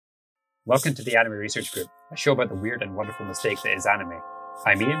Welcome to the Anime Research Group, a show about the weird and wonderful mistake that is anime.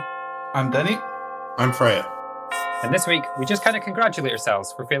 I'm Ian. I'm Denny. I'm Freya. And this week, we just kind of congratulate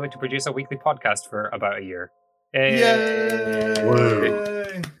ourselves for failing to produce a weekly podcast for about a year. Yay!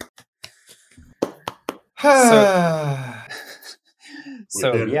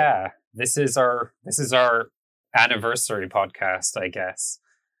 So yeah, this is our anniversary podcast, I guess.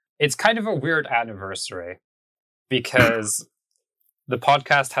 It's kind of a weird anniversary because the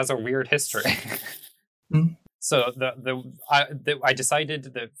podcast has a weird history. So I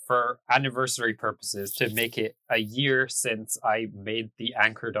decided that for anniversary purposes to make it a year since I made the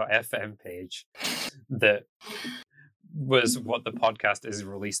Anchor.fm page that was what the podcast is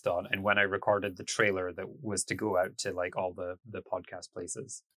released on, and when I recorded the trailer that was to go out to like all the podcast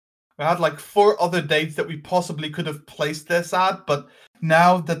places. We had like 4 other dates that we possibly could have placed this at, but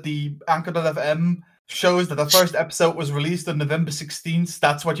now that the Anchor.fm shows that the first episode was released on November 16th,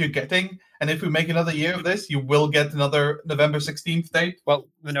 that's what you're getting. And if we make another year of this, you will get another November 16th date. Well,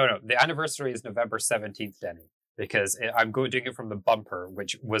 no. The anniversary is November 17th, Denny, because I'm doing it from the bumper,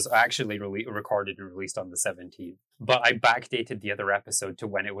 which was actually recorded and released on the 17th. But I backdated the other episode to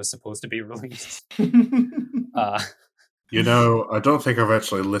when it was supposed to be released. You know, I don't think I've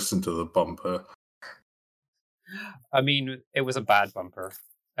actually listened to the bumper. I mean, it was a bad bumper.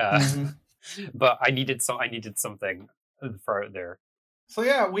 But I needed something for out there. So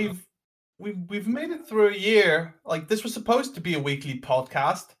yeah, we've made it through a year. Like, this was supposed to be a weekly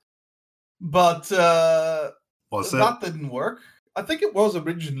podcast, but that didn't work. I think it was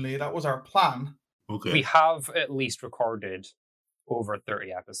originally. That was our plan. Okay. We have at least recorded over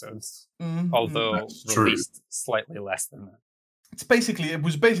 30 episodes, although released slightly less than that. It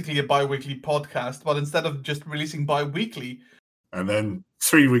was basically a bi-weekly podcast, but instead of just releasing bi-weekly, and then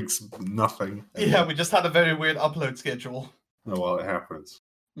 3 weeks, nothing. Yeah, we just had a very weird upload schedule. Oh, well, it happens.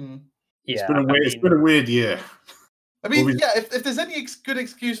 Yeah, it's been a weird year. I mean, if there's any good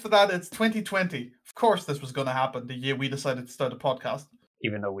excuse for that, it's 2020. Of course this was going to happen the year we decided to start a podcast.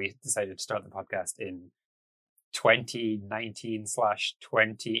 Even though we decided to start the podcast in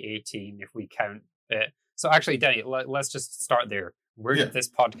 2019/2018, if we count it. So actually, Denny, let's just start there. Where did this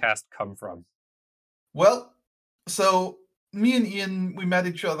podcast come from? Well, so me and Ian, we met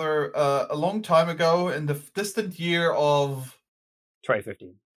each other a long time ago in the distant year of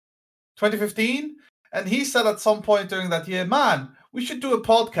 2015. And he said at some point during that year, man, we should do a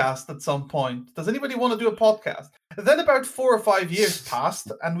podcast at some point. Does anybody want to do a podcast? And then about 4 or 5 years passed,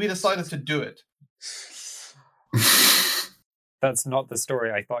 and we decided to do it. That's not the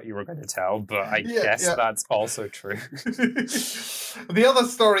story I thought you were going to tell, but I guess that's also true. The other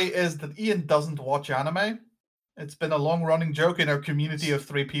story is that Ian doesn't watch anime. It's been a long-running joke in our community of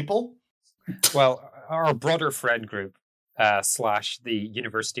 3 people. Well, our broader friend group, / the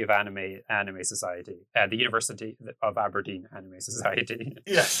University of Anime Society, the University of Aberdeen Anime Society.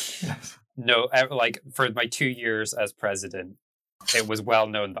 Yes. No, like, for my 2 years as president, it was well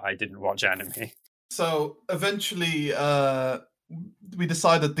known that I didn't watch anime. So eventually, we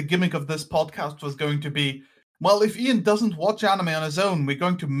decided the gimmick of this podcast was going to be, well, if Ian doesn't watch anime on his own, we're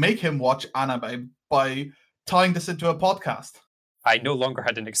going to make him watch anime by tying this into a podcast. I no longer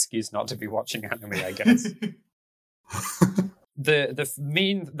had an excuse not to be watching anime, I guess.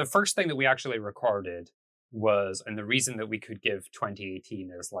 The first thing that we actually recorded was, and the reason that we could give 2018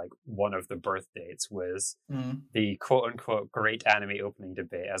 as like one of the birth dates, was the quote-unquote great anime opening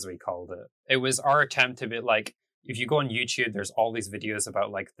debate, as we called it. It was our attempt to be like, if you go on YouTube, there's all these videos about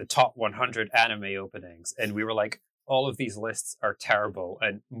like the top 100 anime openings, and we were like, all of these lists are terrible,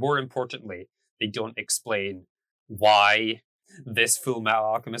 and more importantly, they don't explain why this Full Metal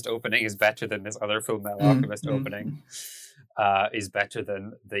Alchemist opening is better than this other Full Metal Alchemist opening is better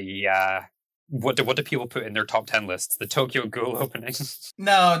than the what do people put in their top 10 lists? The Tokyo Ghoul opening?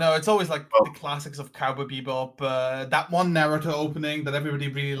 No, it's always like the classics of Cowboy Bebop. That one Naruto opening that everybody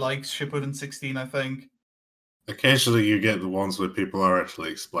really likes, Shippuden 16, I think. Occasionally you get the ones where people are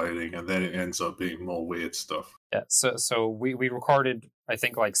actually explaining, and then it ends up being more weird stuff. Yeah, so we recorded, I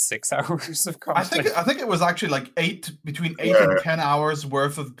think, like 6 hours of content. I think it was actually like between 8 and 10 hours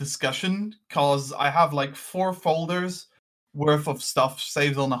worth of discussion, because I have like 4 folders worth of stuff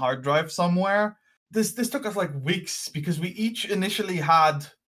saved on a hard drive somewhere. This took us like weeks, because we each initially had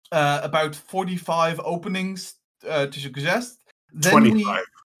about 45 openings to suggest. Then 25.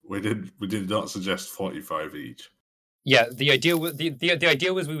 We did not suggest 45 each. Yeah, the idea was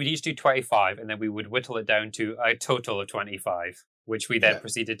we would each do 25, and then we would whittle it down to a total of 25, which we then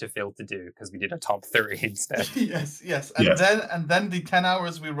proceeded to fail to do because we did a top 30 instead. Yes, and then the 10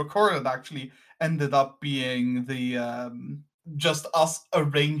 hours we recorded actually ended up being the just us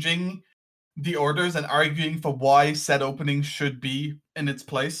arranging the orders and arguing for why said opening should be in its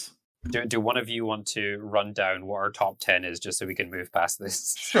place. Do one of you want to run down what our top 10 is, just so we can move past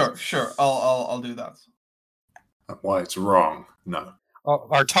this? Sure. I'll do that. Why it's wrong? No.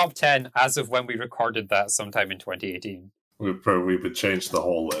 Our top 10 as of when we recorded that sometime in 2018. We would change the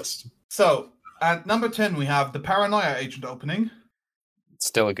whole list. So at number 10 we have the Paranoia Agent opening.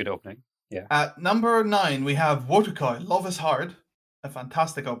 Still a good opening. Yeah. At number 9 we have Wotakoi Love is Hard, a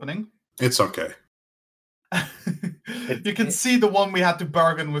fantastic opening. It's okay. You can see the one we had to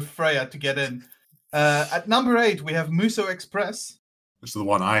bargain with Freya to get in. At number 8 we have Muso Express. This is the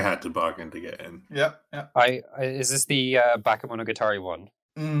one I had to bargain to get in. Yeah. Is this the Bakemonogatari one?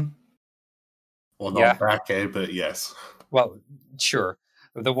 Well, not Bake, but yes. Well, sure.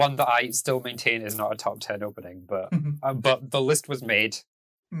 The one that I still maintain is not a top 10 opening, but but the list was made.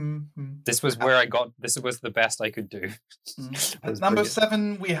 Mm-hmm. This was where I got. This was the best I could do. At number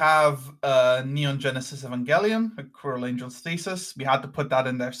 7, we have Neon Genesis Evangelion, a Cruel Angel's Thesis. We had to put that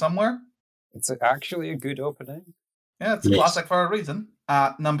in there somewhere. It's actually a good opening. Yeah, it's a classic for a reason.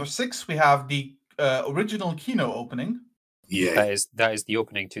 At number 6, we have the original Kino opening. Yeah, that is the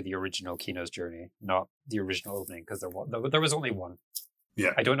opening to the original Kino's journey, not the original opening, because there was only one.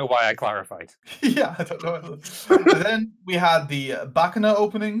 Yeah, I don't know why I clarified. Yeah, I don't know. Then we had the Bakuna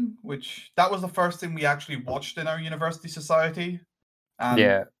opening, which that was the first thing we actually watched in our university society. And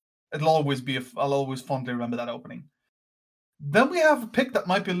yeah, I'll always fondly remember that opening. Then we have a pick that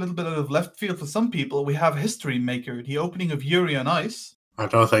might be a little bit out of left field for some people. We have History Maker, the opening of Yuri on Ice. I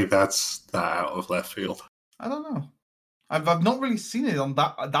don't think that's that out of left field. I don't know. I've not really seen it on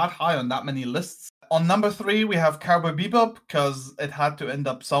that high on that many lists. On number 3, we have Cowboy Bebop, because it had to end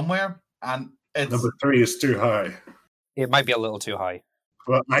up somewhere, and it's... Number 3 is too high. It might be a little too high.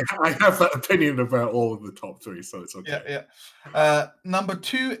 But I have that opinion about all of the top 3, so it's okay. Yeah. Number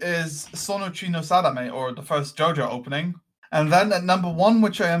 2 is Sonochi no Sadame, or the first JoJo opening. And then at number 1,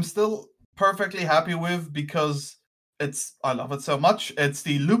 which I am still perfectly happy with because I love it so much, it's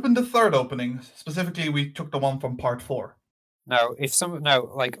the Lupin the Third opening. Specifically, we took the one from part 4. Now,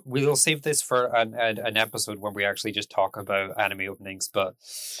 we'll save this for an episode when we actually just talk about anime openings. But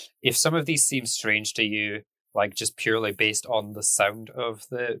if some of these seem strange to you, like just purely based on the sound of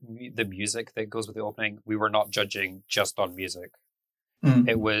the music that goes with the opening, we were not judging just on music.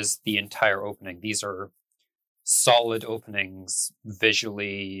 It was the entire opening. These are solid openings,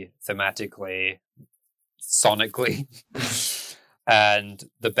 visually, thematically, sonically, and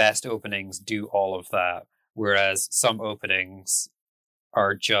the best openings do all of that. Whereas some openings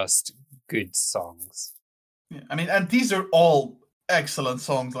are just good songs. Yeah, I mean, and these are all excellent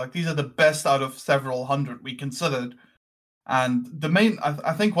songs. Like, these are the best out of several hundred we considered. And the main,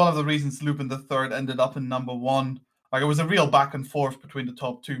 I think one of the reasons Lupin the Third ended up in number 1, like, it was a real back and forth between the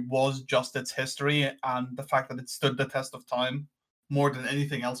top 2, was just its history and the fact that it stood the test of time more than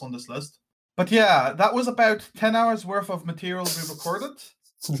anything else on this list. But yeah, that was about 10 hours worth of material we recorded.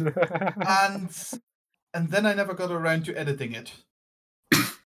 And then I never got around to editing it.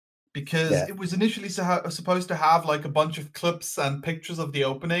 Because it was initially supposed to have like a bunch of clips and pictures of the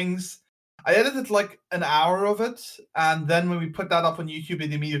openings. I edited like an hour of it, and then when we put that up on YouTube,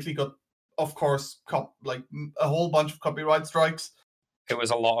 it immediately got, of course, like a whole bunch of copyright strikes. It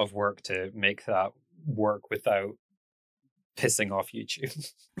was a lot of work to make that work without pissing off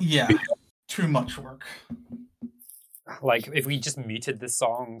YouTube. Yeah, too much work. Like, if we just muted the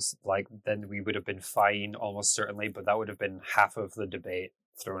songs, like, then we would have been fine, almost certainly, but that would have been half of the debate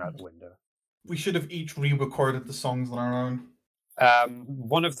thrown out the window. We should have each re-recorded the songs on our own.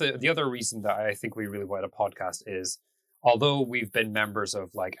 One of the other reason that I think we really want a podcast is, although we've been members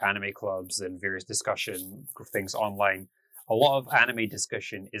of, like, anime clubs and various discussion things online, a lot of anime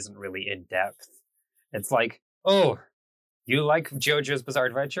discussion isn't really in-depth. It's like, oh, you like JoJo's Bizarre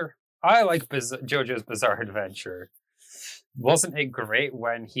Adventure? I like JoJo's Bizarre Adventure. Wasn't it great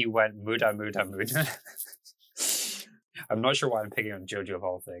when he went Muda Muda Muda? I'm not sure why I'm picking on JoJo of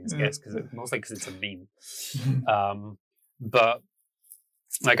all things. Yes, mostly because it's a meme. But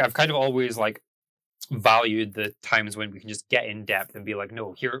like, I've kind of always like valued the times when we can just get in depth and be like,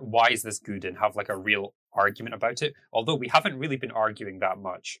 no, why is this good, and have like a real argument about it. Although we haven't really been arguing that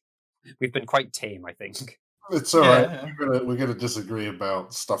much. We've been quite tame, I think. It's all right. Yeah. We're gonna disagree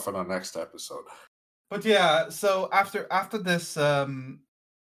about stuff in our next episode. But yeah, so after this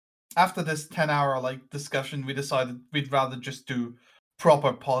 10-hour like discussion, we decided we'd rather just do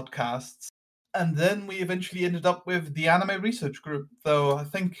proper podcasts. And then we eventually ended up with the Anime Research Group, though I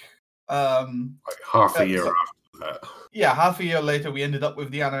think like half a year after that. Yeah, half a year later we ended up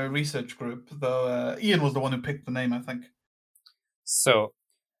with the Anime Research Group, though Ian was the one who picked the name, I think. So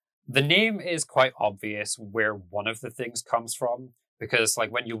The name is quite obvious where one of the things comes from, because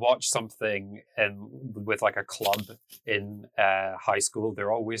like when you watch something with like a club in high school, there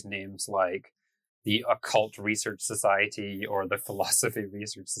are always names like the Occult Research Society or the Philosophy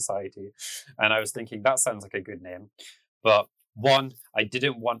Research Society. And I was thinking that sounds like a good name. But one, I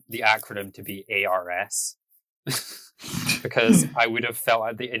didn't want the acronym to be ARS because I would have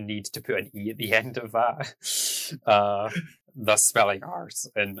felt a need to put an E at the end of that, thus spelling ours.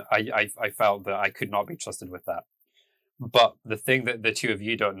 And I felt that I could not be trusted with that. But the thing that the two of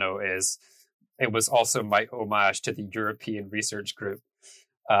you don't know is it was also my homage to the European Research Group.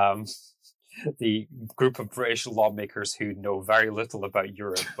 The group of British lawmakers who know very little about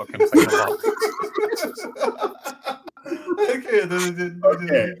Europe but complain a lot. Okay, I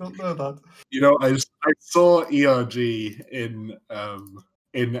don't know that. You know, I saw ERG in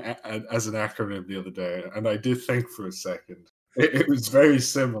as an acronym the other day, and I did think for a second it was very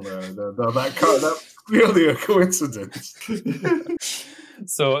similar. That's clearly a coincidence.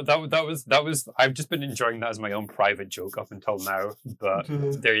 So that was. I've just been enjoying that as my own private joke up until now. But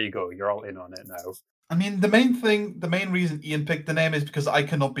there you go. You're all in on it now. I mean, the main reason Ian picked the name is because I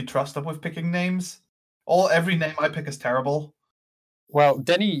cannot be trusted with picking names. Every name I pick is terrible. Well,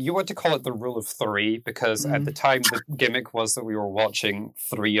 Denny, you want to call it the rule of three because at the time the gimmick was that we were watching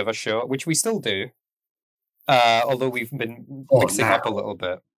 3 of a show, which we still do. Although we've been mixing up a little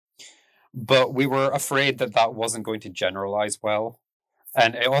bit. But we were afraid that wasn't going to generalize well.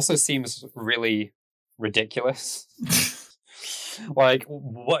 And it also seems really ridiculous. Like,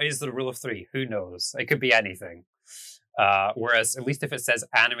 what is the rule of 3? Who knows? It could be anything. Whereas, at least if it says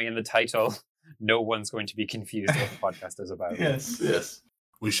anime in the title, no one's going to be confused what the podcast is about. Yes.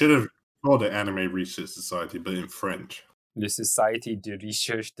 We should have called it Anime Research Society, but in French. Le Société de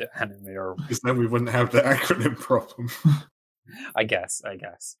Recherche de Anime, or... Because then we wouldn't have the acronym problem. I guess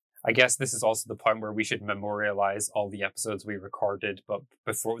this is also the point where we should memorialize all the episodes we recorded, but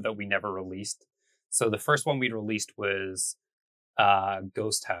before that we never released. So the first one we released was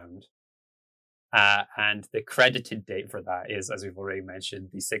Ghost Hound. And the credited date for that is, as we've already mentioned,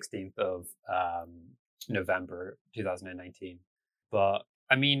 the 16th of November 2019. But,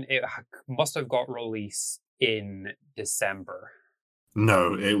 I mean, it must have got released in December.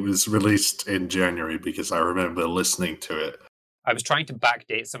 No, it was released in January because I remember listening to it. I was trying to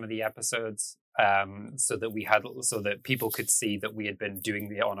backdate some of the episodes so that people could see that we had been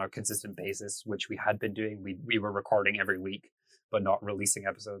doing it on a consistent basis, which we had been doing. We were recording every week, but not releasing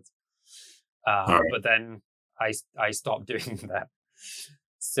episodes. Right. But then I stopped doing that.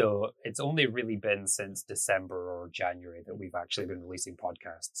 So it's only really been since December or January that we've actually been releasing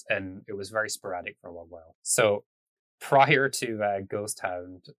podcasts, and it was very sporadic for a long while. So prior to Ghost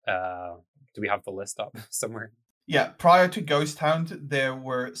Hound, do we have the list up somewhere? Yeah, prior to Ghost Hound, there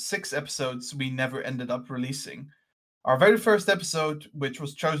were 6 episodes we never ended up releasing. Our very first episode, which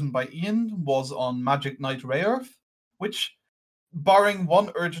was chosen by Ian, was on Magic Knight Rayearth, which, barring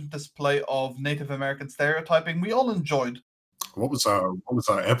one urgent display of Native American stereotyping, we all enjoyed. What was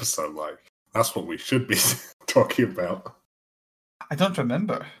our episode like? That's what we should be talking about. I don't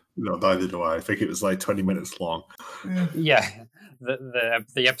remember. No, neither do I. I think it was like 20 minutes long. Yeah.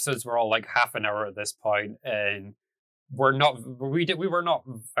 The episodes were all like half an hour at this point, and we were not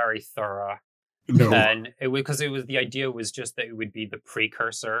very thorough. No. And the idea was just that it would be the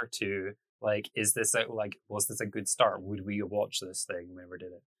precursor to like, was this a good start? Would we watch this thing when we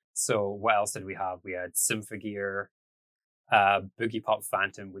did it? So what else did we have? We had Symphogear, Boogie Pop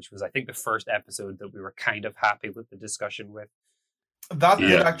Phantom, which was I think the first episode that we were kind of happy with the discussion with. That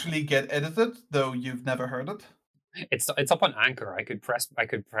did actually get edited, though you've never heard it. It's up on Anchor. I could press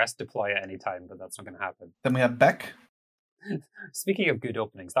deploy at any time, but that's not going to happen. Then we have Beck. Speaking of good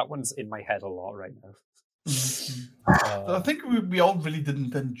openings, that one's in my head a lot right now. I think we all really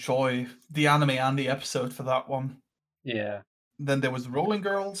didn't enjoy the anime and the episode for that one. Yeah. Then there was Rolling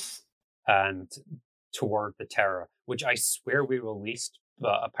Girls. And Toward the Terror, which I swear we released,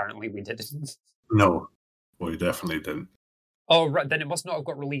 but apparently we didn't. No, we definitely didn't. Oh, right. Then it must not have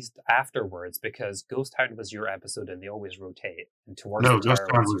got released afterwards because Ghost Hound was your episode and they always rotate. And Toward the Terror Ghost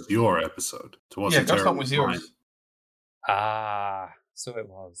Hound was your episode. Ghost Hound was yours. So it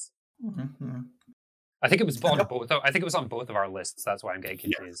was. Mm-hmm. I think it was on both. I think it was on both of our lists. That's why I'm getting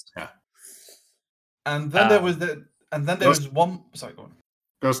confused. Yeah. And then there was one. Sorry, go on.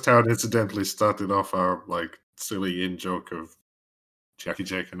 Ghost Town incidentally started off our like silly in joke of Jackie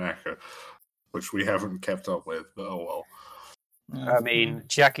J. Kanaka, which we haven't kept up with. But oh well. I mean,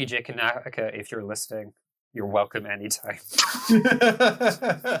 Jackie J. Kanaka, if you're listening, you're welcome anytime.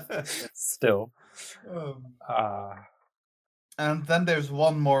 And then there's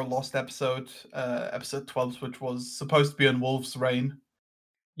one more lost episode, episode 12, which was supposed to be on Wolf's Reign.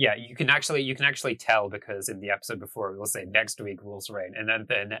 Yeah, you can actually tell, because in the episode before we'll say next week Wolf's Reign, and then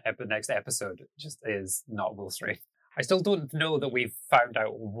the next episode just is not Wolf's Reign. I still don't know that we've found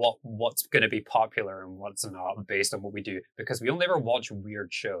out what's going to be popular and what's not based on what we do, because we only ever watch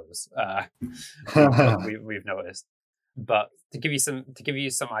weird shows. We've noticed. But to give you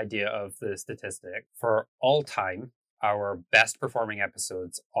some idea of the statistic, for all time, our best performing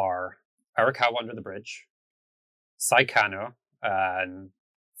episodes are Our Cow Under the Bridge, Saikano, and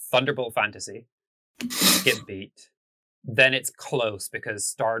Thunderbolt Fantasy, Skip Beat. Then it's close because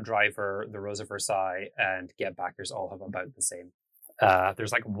Star Driver, The Rose of Versailles, and Get Backers all have about the same.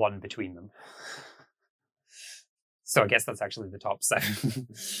 There's like one between them. So I guess that's actually the top 7.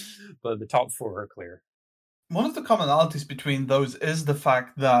 But the top 4 are clear. One of the commonalities between those is the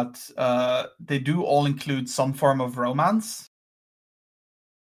fact that they do all include some form of romance.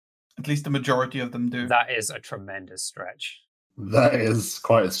 At least the majority of them do. That is a tremendous stretch. That is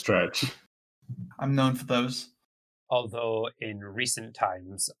quite a stretch. I'm known for those. Although in recent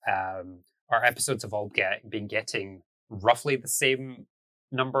times, our episodes have all been getting roughly the same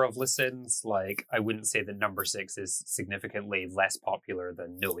number of listens. Like, I wouldn't say that number 6 is significantly less popular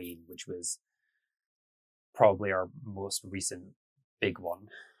than Nolene, which was probably our most recent big one.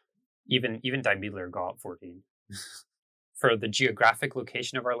 Even Daimler got 14. For the geographic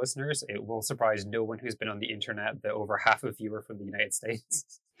location of our listeners, it will surprise no one who's been on the internet that over half of you are from the United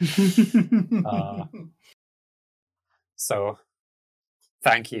States. So,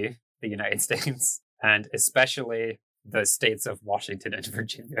 thank you, the United States, and especially the states of Washington and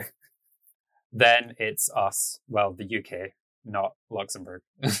Virginia. Then it's us, well, the UK, not Luxembourg.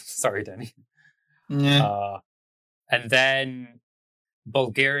 Sorry, Denny. Yeah. And then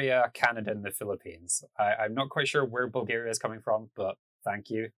Bulgaria, Canada, and the Philippines. I'm not quite sure where Bulgaria is coming from, but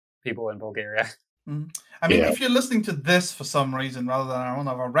thank you, people in Bulgaria. I mean, if you're listening to this for some reason rather than one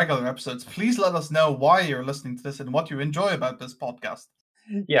of our regular episodes, please let us know why you're listening to this and what you enjoy about this podcast.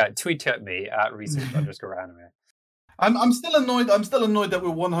 Yeah, tweet at me at research_anime. I'm still annoyed. I'm still annoyed that we're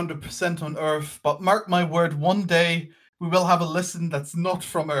 100% on Earth, but mark my word, one day we will have a listen that's not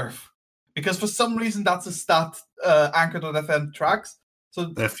from Earth, because for some reason that's a stat Anchor.fm tracks. So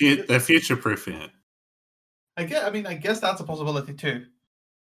they're future-proofing it. I guess that's a possibility too.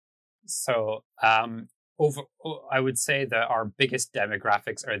 So, I would say that our biggest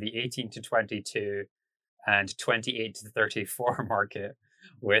demographics are the 18 to 22 and 28 to 34 market,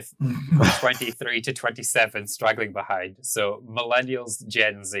 with 23 to 27 straggling behind. So, millennials,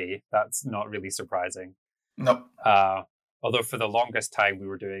 Gen Z, that's not really surprising. Nope. Although for the longest time we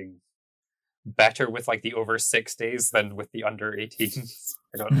were doing better with like the over 60s than with the under 18s.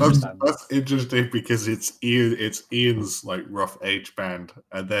 I don't understand. That's interesting because it's Ian's like rough age band,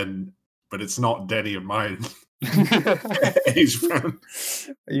 but it's not Denny and mine age band.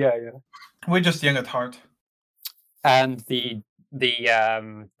 Yeah. We're just young at heart. And the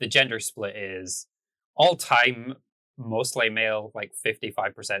gender split is all time mostly male, like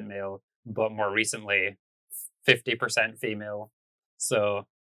 55% male, but more recently 50% female. So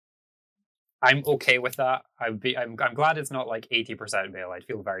I'm okay with that. I'm glad it's not like 80% male. I'd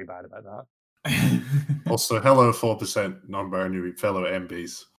feel very bad about that. Also, hello 4% non-binary fellow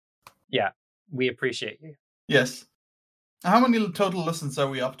MBs. Yeah, we appreciate you. Yes. How many total listens are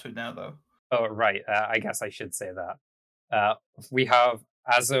we up to now, though? Oh, right. I guess I should say that. We have,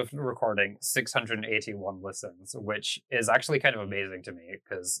 as of recording, 681 listens, which is actually kind of amazing to me,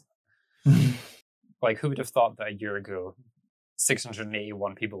 because like, who would have thought that a year ago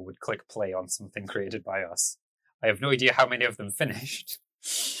 681 people would click play on something created by us? I have no idea how many of them finished.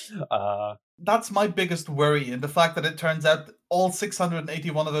 That's my biggest worry, and the fact that it turns out all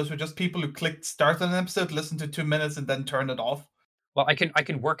 681 of those were just people who clicked start on an episode, listened to 2 minutes, and then turned it off. Well, I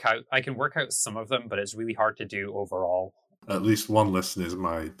can work out some of them, but it's really hard to do overall. At least one listener is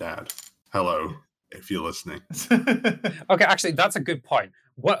my dad. Hello, if you're listening. Okay, actually, that's a good point.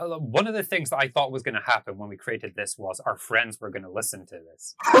 One of the things that I thought was going to happen when we created this was our friends were going to listen to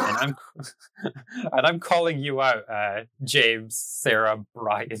this, and I'm calling you out, James, Sarah,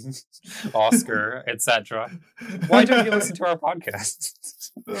 Brian, Oscar, etc. Why don't you listen to our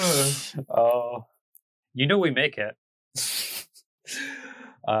podcast? Oh, you know we make it.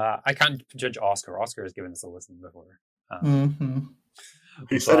 I can't judge Oscar. Oscar has given us a listen before.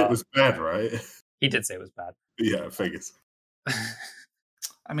 He said it was bad, right? He did say it was bad. Yeah, I figures.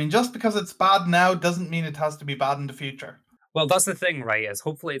 I mean, just because it's bad now doesn't mean it has to be bad in the future. Well, that's the thing, right? Is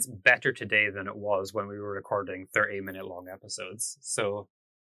hopefully it's better today than it was when we were recording 30-minute long episodes. So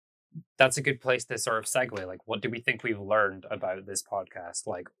that's a good place to sort of segue. Like, what do we think we've learned about this podcast?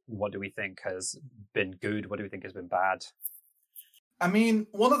 Like, what do we think has been good? What do we think has been bad? I mean,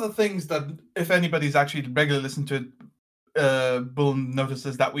 one of the things that, if anybody's actually regularly listened to it, will notice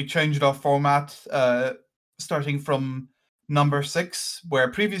is that we changed our format starting from number 6, where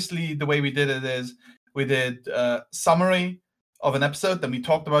previously the way we did it is we did a summary of an episode, then we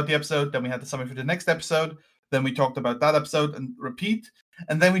talked about the episode, then we had the summary for the next episode, then we talked about that episode and repeat,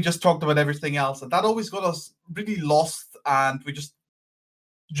 and then we just talked about everything else. And that always got us really lost, and we just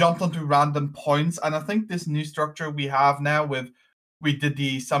jumped onto random points. And I think this new structure we have now with we did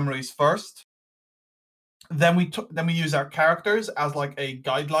the summaries first, then we use our characters as like a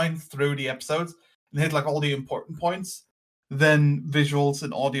guideline through the episodes and hit like all the important points, then visuals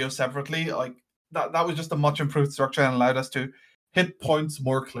and audio separately. Like that was just a much improved structure and allowed us to hit points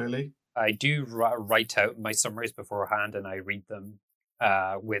more clearly. I do write out my summaries beforehand and I read them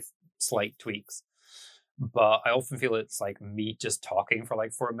with slight tweaks. But I often feel it's like me just talking for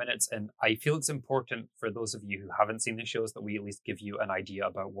like 4 minutes. And I feel it's important for those of you who haven't seen the shows that we at least give you an idea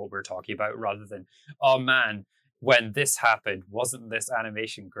about what we're talking about rather than, oh man, when this happened, wasn't this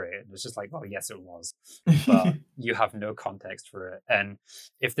animation great? And it's just like, well, yes, it was. But you have no context for it. And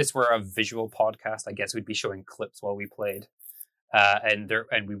if this were a visual podcast, I guess we'd be showing clips while we played. And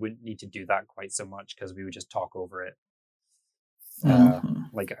we wouldn't need to do that quite so much because we would just talk over it.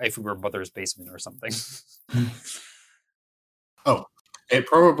 Like if we were Mother's Basement or something. Oh, it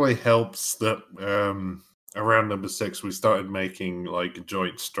probably helps that around number 6 we started making like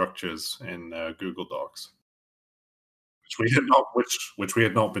joint structures in Google Docs, which we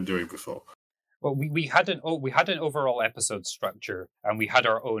had not been doing before. Well, we had an overall episode structure and we had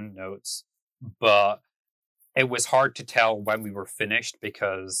our own notes, but it was hard to tell when we were finished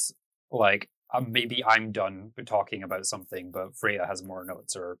because like. Maybe I'm done talking about something, but Freya has more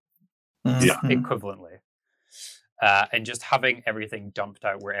notes or equivalently. And just having everything dumped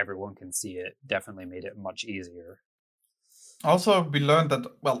out where everyone can see it definitely made it much easier. Also, I learned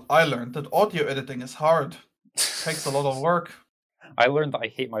that audio editing is hard. It takes a lot of work. I learned that I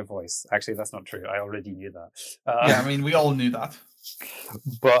hate my voice. Actually, that's not true. I already knew that. Yeah, I mean, we all knew that.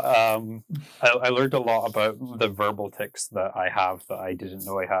 But I learned a lot about the verbal tics that I have that I didn't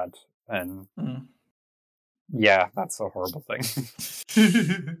know I had. And yeah, that's a horrible thing.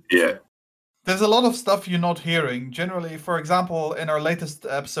 Yeah. There's a lot of stuff you're not hearing. Generally, for example, in our latest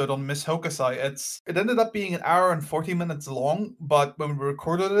episode on Miss Hokusai, it ended up being 1 hour and 40 minutes long, but when we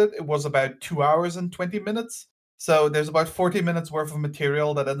recorded it, it was about 2 hours and 20 minutes. So there's about 40 minutes worth of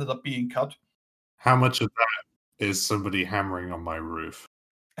material that ended up being cut. How much of that is somebody hammering on my roof?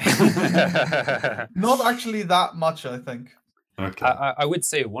 Not actually that much, I think. Okay. I would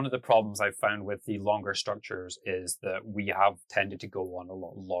say one of the problems I've found with the longer structures is that we have tended to go on a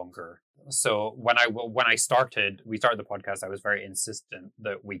lot longer. So when we started the podcast, I was very insistent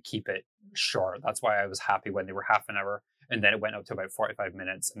that we keep it short. That's why I was happy when they were half an hour, and then it went up to about 45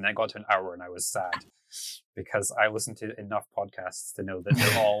 minutes, and then got to an hour, and I was sad because I listened to enough podcasts to know that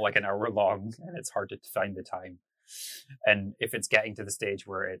they're all like an hour long, and it's hard to find the time. And if it's getting to the stage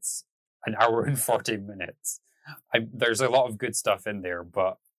where it's 1 hour and 40 minutes, there's a lot of good stuff in there,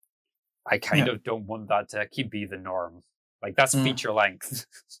 but I kind of don't want that to be the norm. Like that's feature length.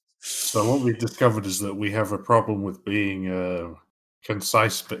 So what we've discovered is that we have a problem with being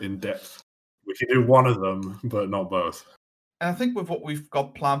concise but in depth. We can do one of them, but not both. And I think with what we've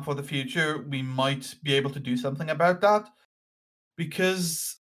got planned for the future, we might be able to do something about that.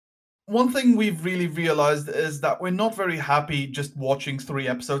 Because one thing we've really realized is that we're not very happy just watching 3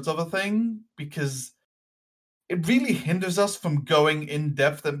 episodes of a thing, because it really hinders us from going in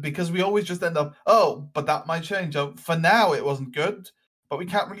depth, and because we always just end up, oh, but that might change. For now, it wasn't good, but we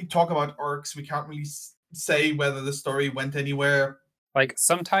can't really talk about arcs. We can't really say whether the story went anywhere. Like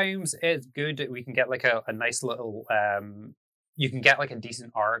sometimes it's good. We can get like a nice little, you can get like a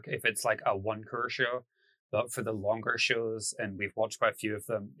decent arc if it's like a 1 cour show, but for the longer shows, and we've watched quite a few of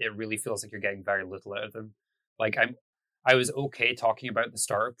them, it really feels like you're getting very little out of them. Like I was okay talking about the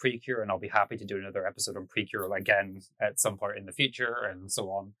start of Precure, and I'll be happy to do another episode on Precure again at some point in the future and so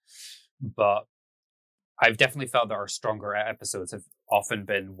on. But I've definitely felt that our stronger episodes have often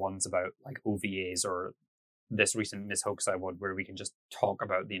been ones about like OVAs or this recent Miss Hokusai one where we can just talk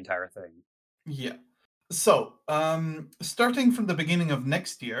about the entire thing. Yeah. So, starting from the beginning of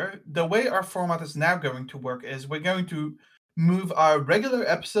next year, the way our format is now going to work is we're going to move our regular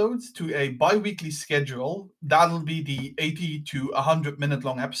episodes to a bi-weekly schedule. That'll be the 80 to 100 minute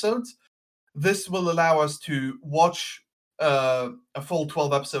long episodes. This will allow us to watch a full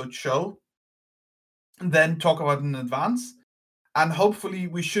 12 episode show and then talk about it in advance. And hopefully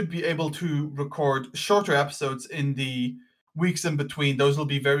we should be able to record shorter episodes in the weeks in between. Those will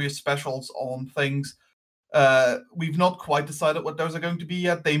be various specials on things. We've not quite decided what those are going to be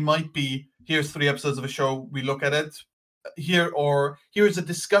yet. They might be, here's 3 episodes of a show, we look at it. Here's a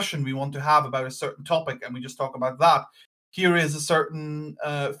discussion we want to have about a certain topic, and we just talk about that. Here is a certain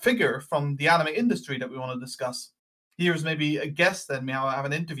figure from the anime industry that we want to discuss. Here's maybe a guest, and we have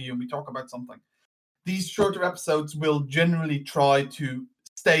an interview and we talk about something. These shorter episodes will generally try to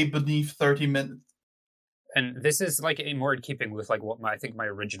stay beneath 30 minutes. And this is like more in keeping with like what I think my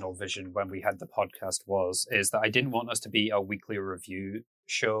original vision when we had the podcast is that I didn't want us to be a weekly review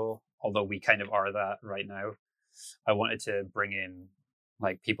show, although we kind of are that right now. I wanted to bring in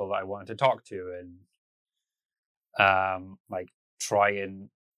like people that I wanted to talk to and like try and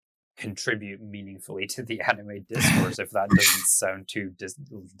contribute meaningfully to the anime discourse, if that doesn't sound too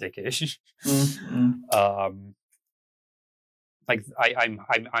dickish. Like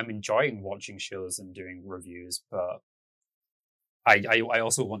I'm enjoying watching shows and doing reviews, but I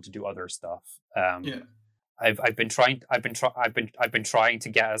also want to do other stuff. I've been trying to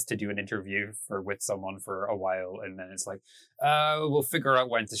get us to do an interview with someone for a while, and then it's like we'll figure out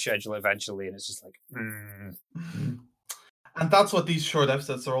when to schedule eventually, and it's just like And that's what these short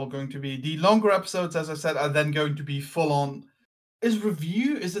episodes are all going to be. The longer episodes, as I said, are then going to be full on. Is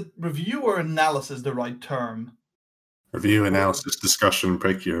it review or analysis the right term? Review, analysis, discussion,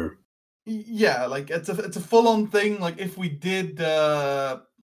 pick your. Yeah, like it's a full on thing. Like if we did, I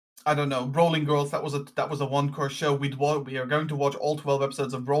don't know, Rolling Girls. That was a 1-course show. We are going to watch all 12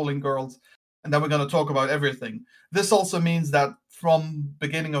 episodes of Rolling Girls, and then we're going to talk about everything. This also means that from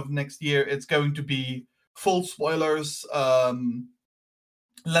beginning of next year, it's going to be full spoilers,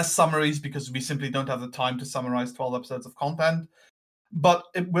 less summaries, because we simply don't have the time to summarize 12 episodes of content. But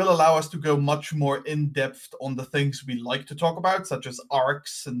it will allow us to go much more in-depth on the things we like to talk about, such as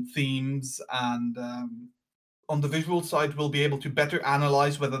arcs and themes. And on the visual side, we'll be able to better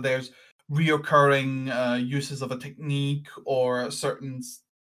analyze whether there's reoccurring uses of a technique or certain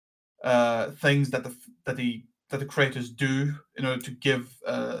things that the creators do in order to give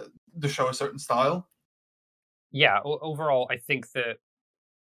the show a certain style. Yeah, overall, I think that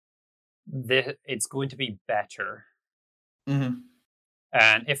it's going to be better. Mm-hmm.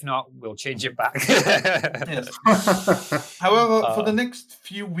 And if not, we'll change it back. Yes. However, for the next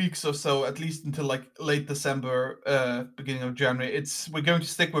few weeks or so, at least until like late December, beginning of January, we're going to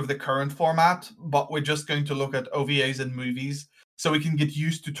stick with the current format, but we're just going to look at OVAs and movies, so we can get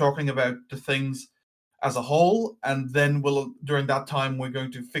used to talking about the things as a whole, and then during that time we're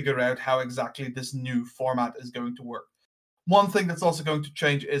going to figure out how exactly this new format is going to work. One thing that's also going to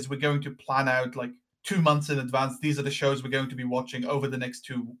change is we're going to plan out like 2 months in advance. These are the shows we're going to be watching over the next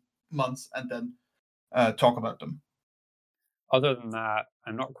 2 months, and then talk about them. Other than that,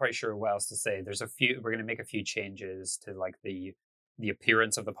 I'm not quite sure what else to say. We're going to make a few changes to like the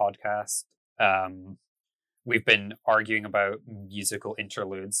appearance of the podcast. We've been arguing about musical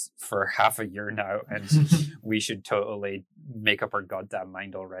interludes for half a year now, and we should totally make up our goddamn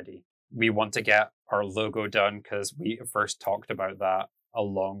mind already. We want to get our logo done because we first talked about that a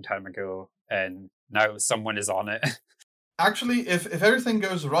long time ago, and now someone is on it. Actually, if everything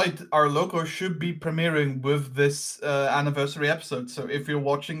goes right, our logo should be premiering with this anniversary episode. So if you're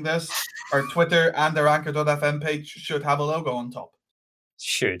watching this, our Twitter and our Anchor.fm page should have a logo on top.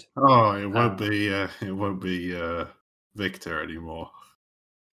 Should. Oh, it won't be Victor anymore.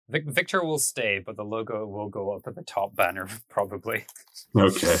 Victor will stay, but the logo will go up at the top banner probably.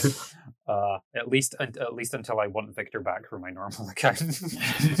 Okay. At least until I want Victor back for my normal account.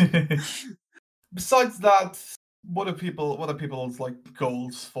 Besides that, what are people's like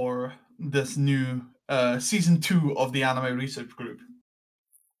goals for this new season 2 of the Anime Research Group?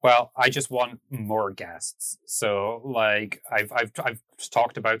 Well, I just want more guests. So, like, I've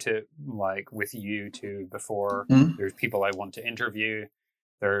talked about it like with you two before. Mm-hmm. There's people I want to interview.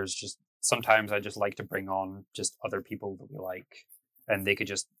 There's just sometimes I just like to bring on just other people that we like, and they could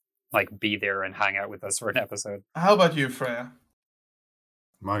just like be there and hang out with us for an episode. How about you, Freya?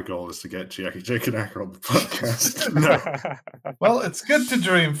 My goal is to get Chiaki Kanaka on the podcast. No. Well, it's good to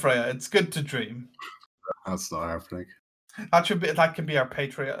dream, Freya. It's good to dream. That's not happening. That can be our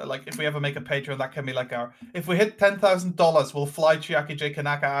Patreon. Like, if we ever make a Patreon, that can be like if we hit $10,000, we'll fly Chiaki J.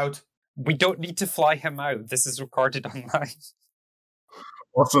 Kanaka out. We don't need to fly him out. This is recorded online.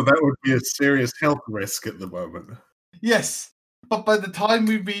 Also, that would be a serious health risk at the moment. Yes, but by the time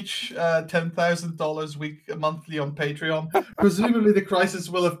we reach $10,000 monthly on Patreon, presumably the crisis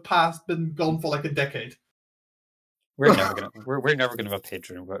will have been gone for like a decade. We're never gonna have a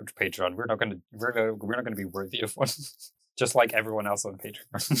Patreon. We're not gonna be worthy of one. Just like everyone else on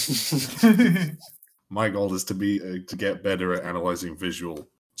Patreon. My goal is to get better at analyzing visual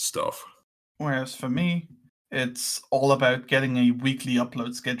stuff. Whereas for me, it's all about getting a weekly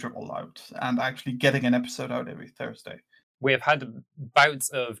upload schedule out and actually getting an episode out every Thursday. We have had bouts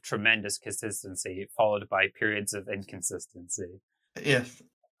of tremendous consistency followed by periods of inconsistency. Yes.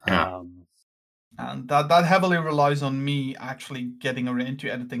 Yeah. And that heavily relies on me actually getting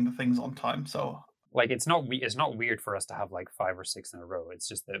into editing the things on time. So like it's not weird for us to have like 5 or 6 in a row. It's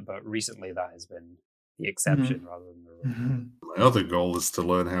just that, but recently that has been the exception rather than the rule. Mm-hmm. My other goal is to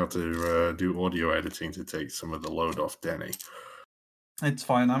learn how to do audio editing to take some of the load off Denny. It's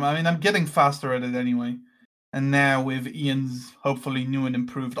fine. I'm getting faster at it anyway. And now with Ian's hopefully new and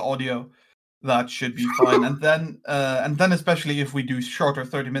improved audio, that should be fine. And then especially if we do shorter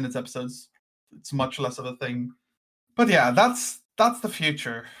 30 minutes episodes, it's much less of a thing. But yeah, that's the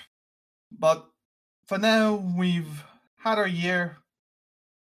future. But for now, we've had our year.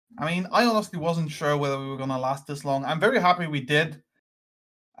 I mean, I honestly wasn't sure whether we were going to last this long. I'm very happy we did.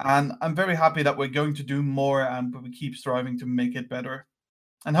 And I'm very happy that we're going to do more and we keep striving to make it better.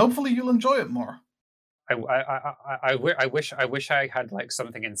 And hopefully you'll enjoy it more. I wish I had like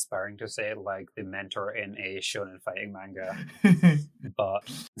something inspiring to say, like the mentor in a shonen fighting manga, but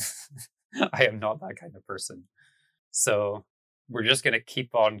I am not that kind of person. So we're just gonna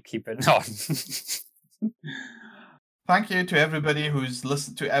keep on keeping on. Thank you to everybody who's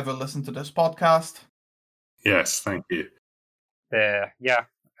listened to this podcast. Yes, thank you. Yeah,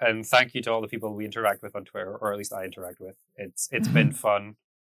 and thank you to all the people we interact with on Twitter, or at least I interact with. It's been fun.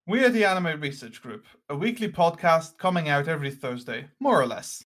 We are the Anime Research Group, a weekly podcast coming out every Thursday, more or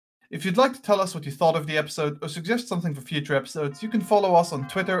less. If you'd like to tell us what you thought of the episode or suggest something for future episodes, you can follow us on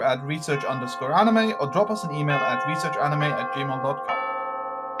Twitter at research_anime or drop us an email at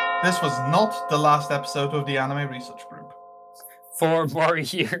researchanime@gmail.com. This was not the last episode of the Anime Research Group. 4 more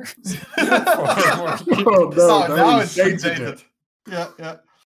years. 4 more years. Oh, no, Now it's dated dated. Yeah.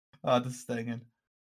 This is staying in.